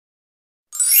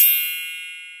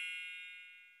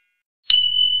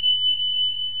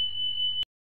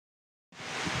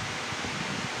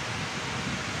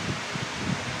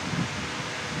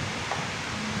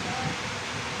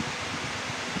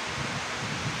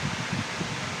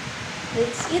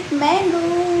Let's eat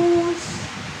mangoes.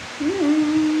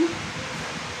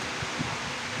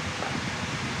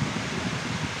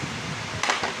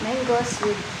 Mangoes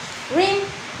with shrimp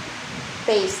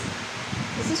paste.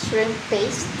 This is shrimp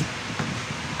paste,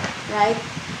 right?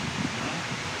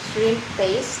 Shrimp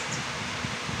paste.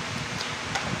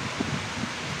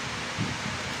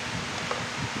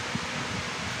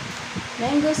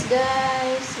 Mangoes,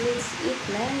 guys. Let's eat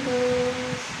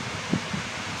mangoes.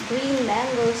 Green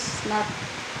mangoes, not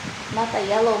a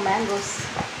yellow mangoes.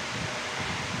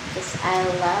 Because I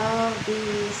love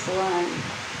this one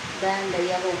than the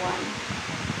yellow one.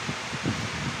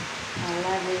 I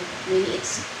love it when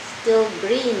it's still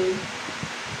green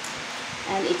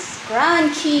and it's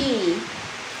crunchy.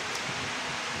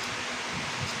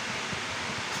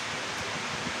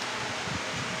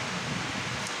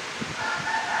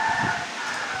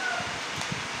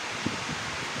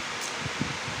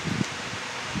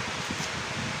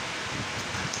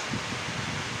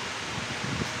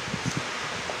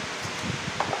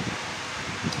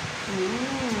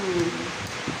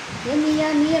 Yummy,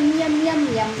 yum, yum, yum, yum,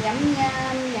 yum, yum, yum,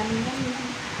 yum, yum, yum.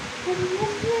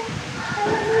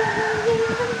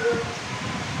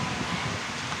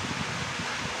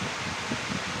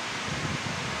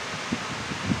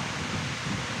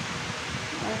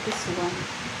 This one.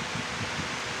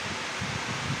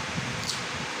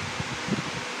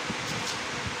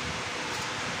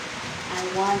 I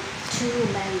want 2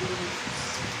 mangoes.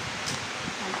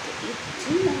 I want to eat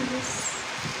 2 mangoes.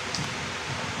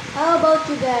 How about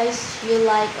you guys? You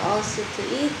like also to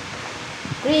eat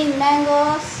green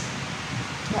mangoes?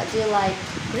 What do you like?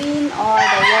 Green or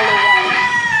the yellow one?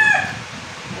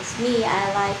 As me,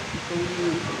 I like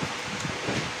green.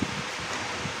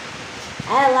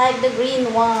 I like the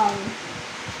green one.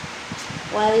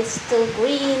 While it's still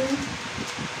green,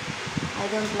 I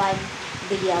don't like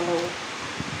the yellow.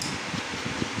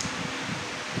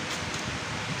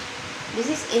 This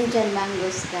is Indian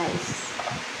mangoes, guys.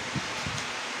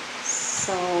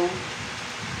 So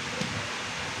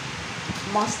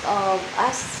most of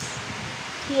us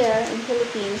here in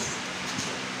Philippines,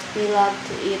 we love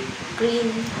to eat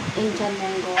green Indian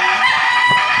mango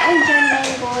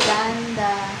than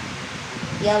the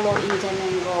yellow Indian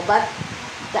mango. But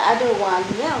the other one,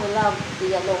 yeah, we love the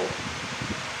yellow.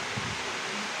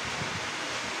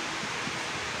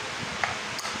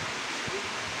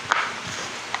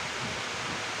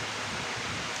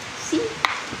 See?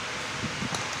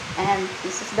 And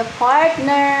this is the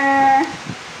partner.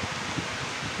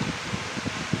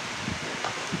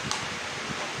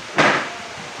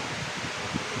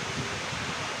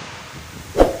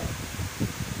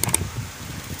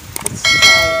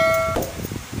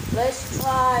 Let's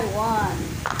try one.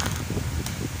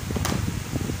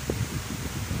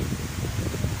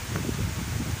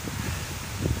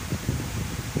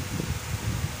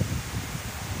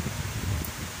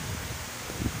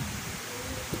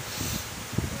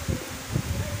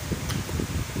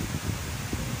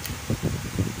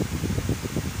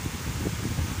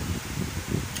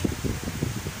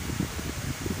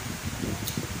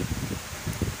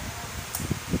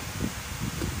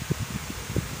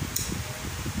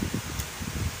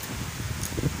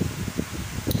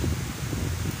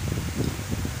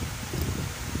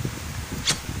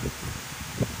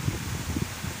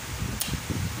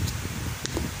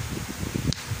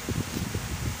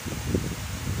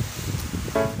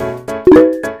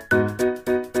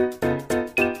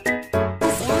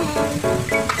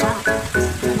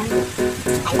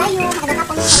 Ay, bayo, magandang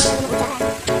hapon sa mga ujaran.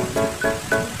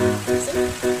 See?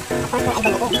 A partner ay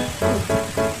bago ko.